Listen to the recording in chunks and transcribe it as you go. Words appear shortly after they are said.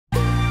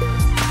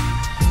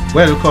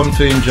Welcome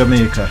to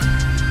InJamaica,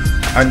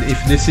 and if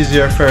this is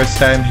your first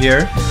time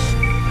here,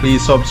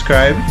 please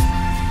subscribe,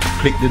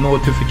 click the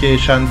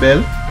notification bell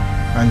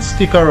and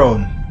stick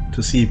around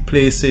to see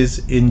places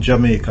in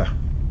Jamaica.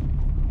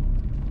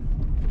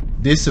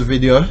 This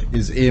video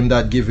is aimed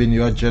at giving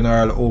you a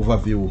general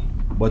overview,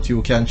 but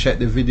you can check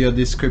the video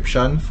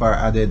description for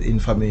added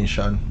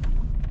information.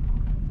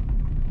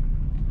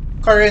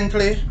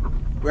 Currently,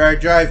 we are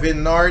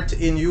driving north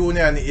in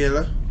Union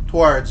Hill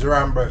towards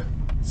Ramble,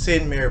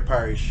 St. Mary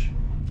Parish.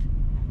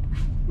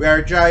 We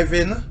are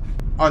driving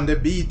on the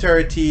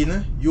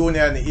B13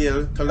 Union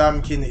Hill to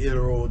Lambkin Hill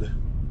Road.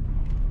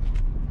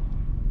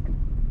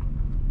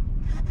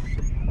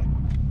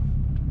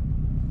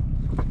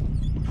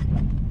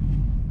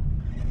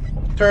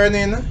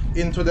 Turning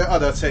into the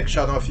other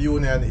section of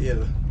Union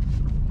Hill.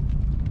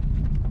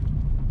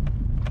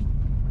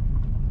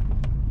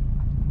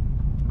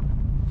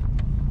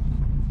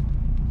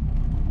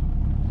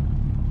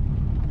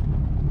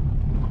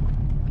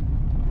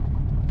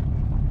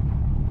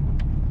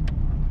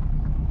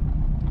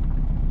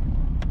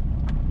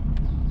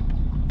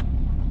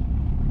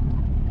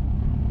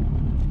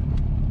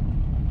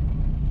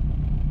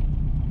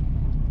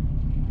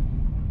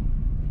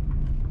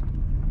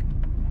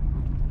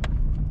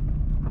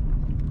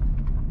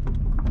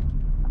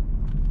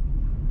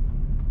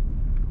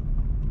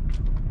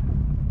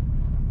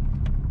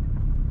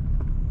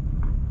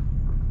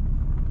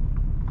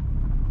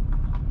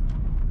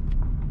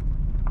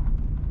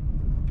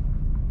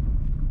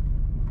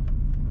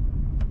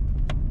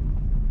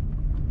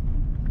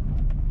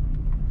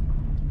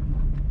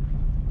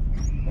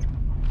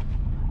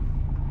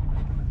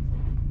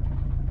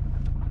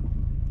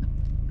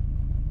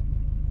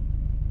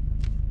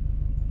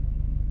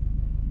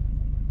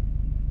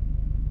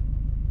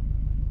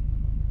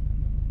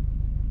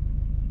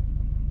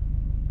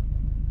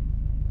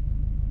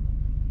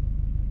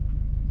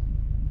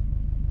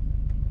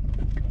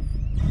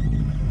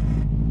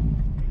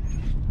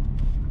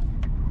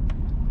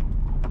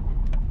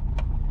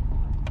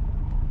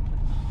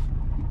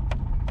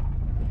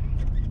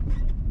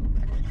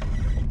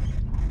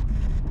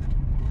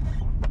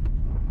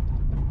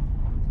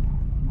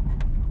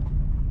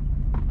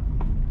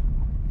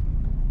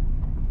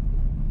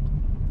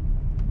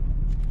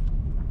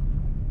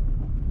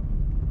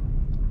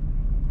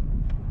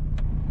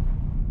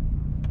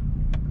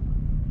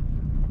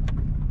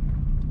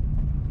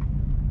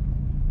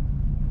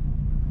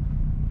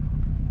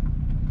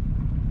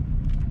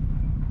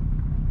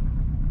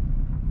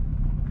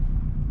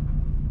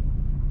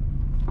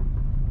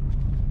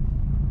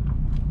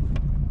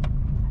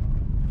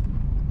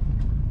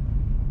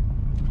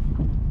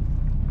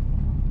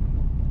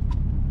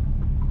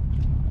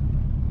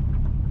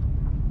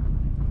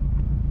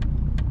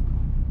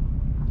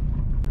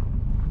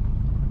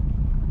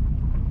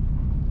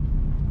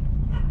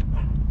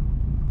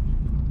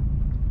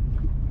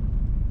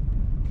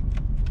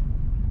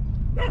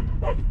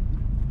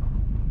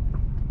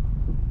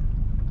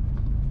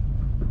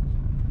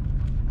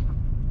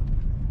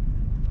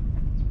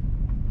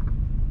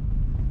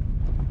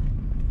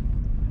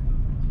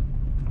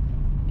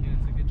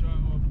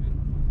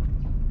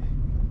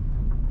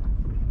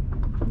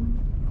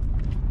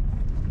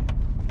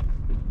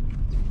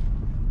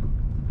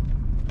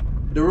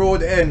 The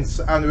road ends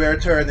and we are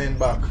turning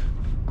back.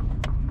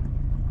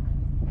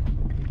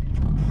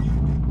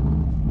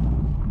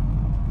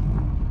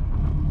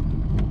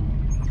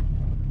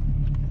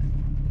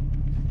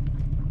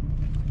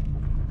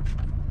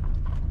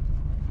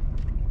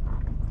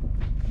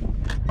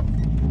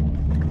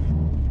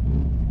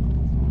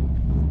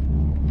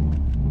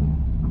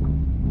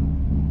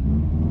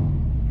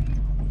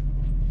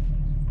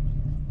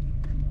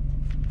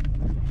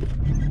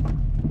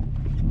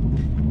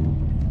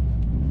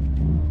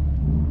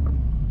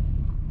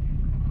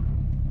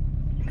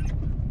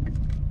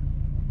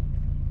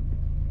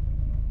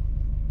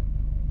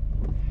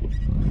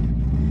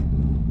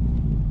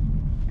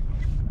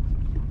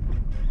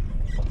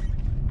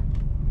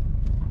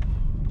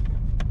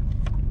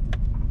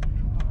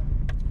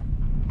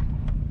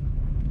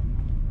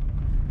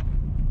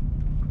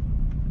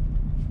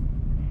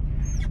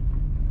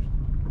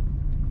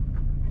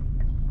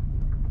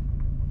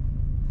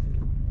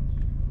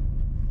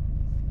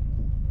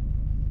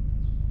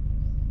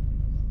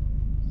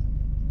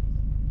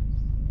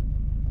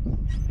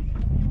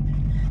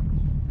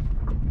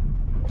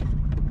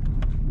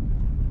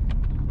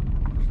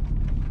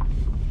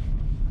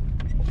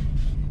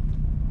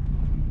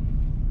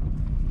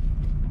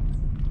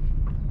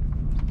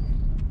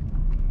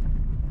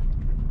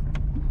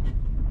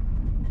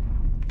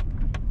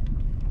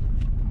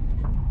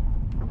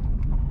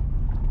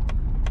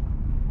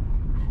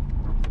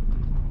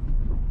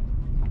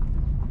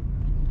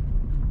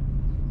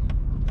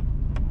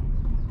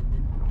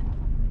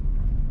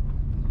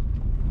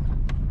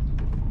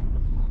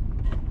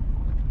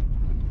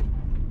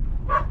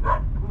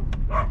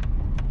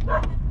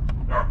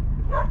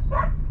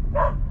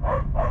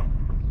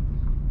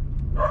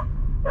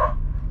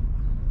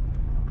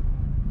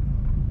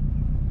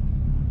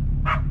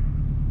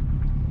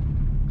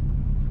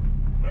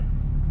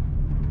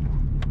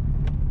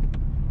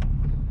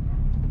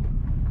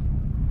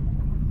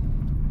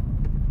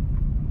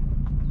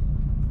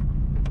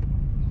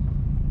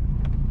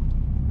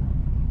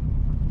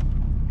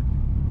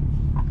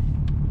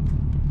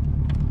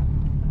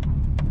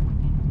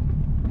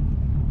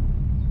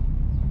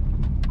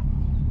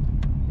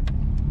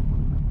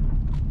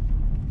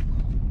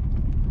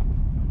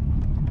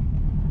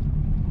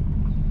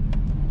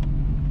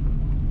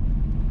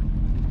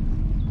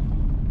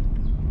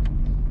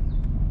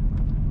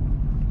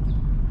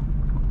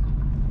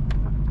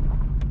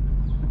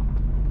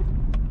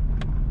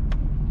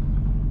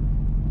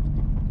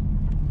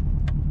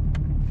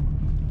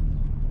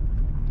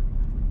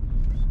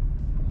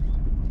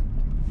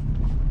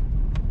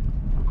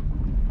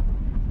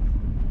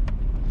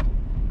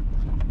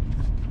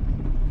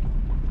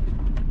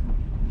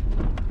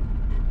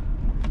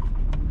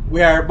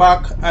 We are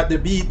back at the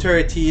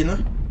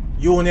B13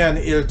 Union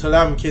Hill to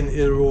Lambkin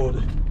Hill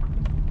Road.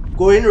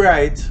 Going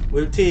right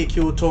will take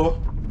you to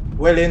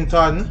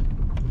Wellington,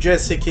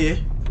 Dressikie,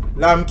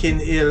 Lambkin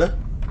Hill,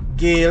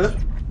 Gayle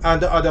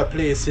and other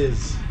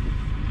places.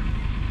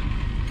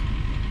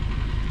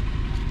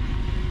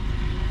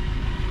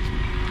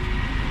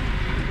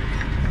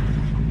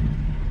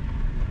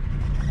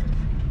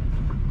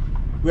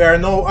 We are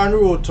now en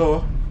route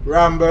to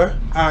Ramble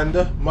and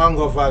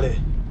Mango Valley,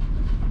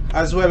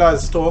 as well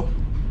as to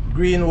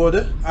Greenwood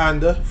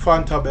and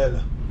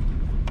Fontabelle.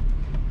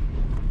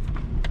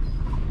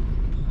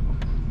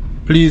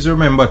 Please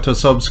remember to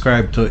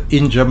subscribe to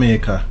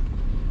InJamaica.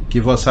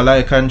 Give us a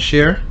like and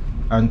share,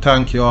 and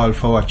thank you all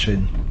for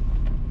watching.